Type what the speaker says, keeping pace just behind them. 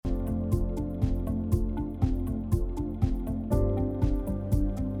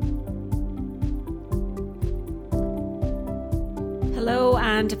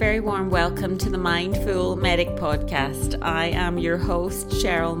and a very warm welcome to the Mindful Medic podcast. I am your host,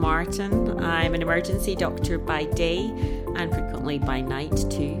 Cheryl Martin. I'm an emergency doctor by day and frequently by night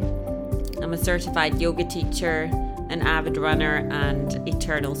too. I'm a certified yoga teacher, an avid runner and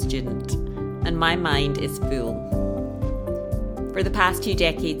eternal student, and my mind is full. For the past 2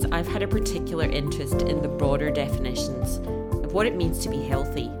 decades, I've had a particular interest in the broader definitions of what it means to be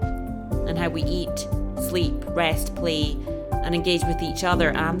healthy and how we eat, sleep, rest, play, and engage with each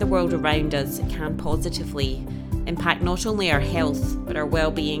other and the world around us can positively impact not only our health, but our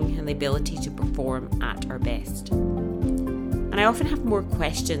well-being and the ability to perform at our best. And I often have more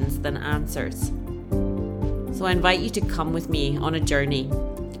questions than answers. So I invite you to come with me on a journey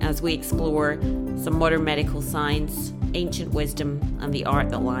as we explore some modern medical science, ancient wisdom, and the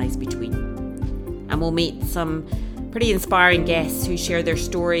art that lies between. And we'll meet some pretty inspiring guests who share their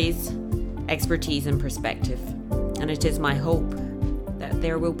stories, expertise, and perspective. And it is my hope that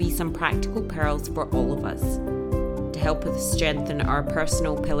there will be some practical pearls for all of us to help us strengthen our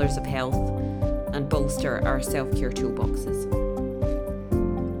personal pillars of health and bolster our self-care toolboxes.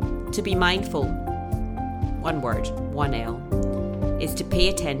 To be mindful, one word, 1L, is to pay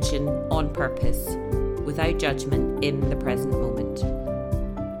attention on purpose without judgment in the present moment.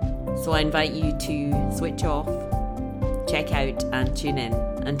 So I invite you to switch off, check out and tune in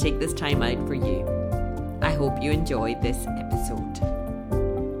and take this time out for you. I hope you enjoyed this episode.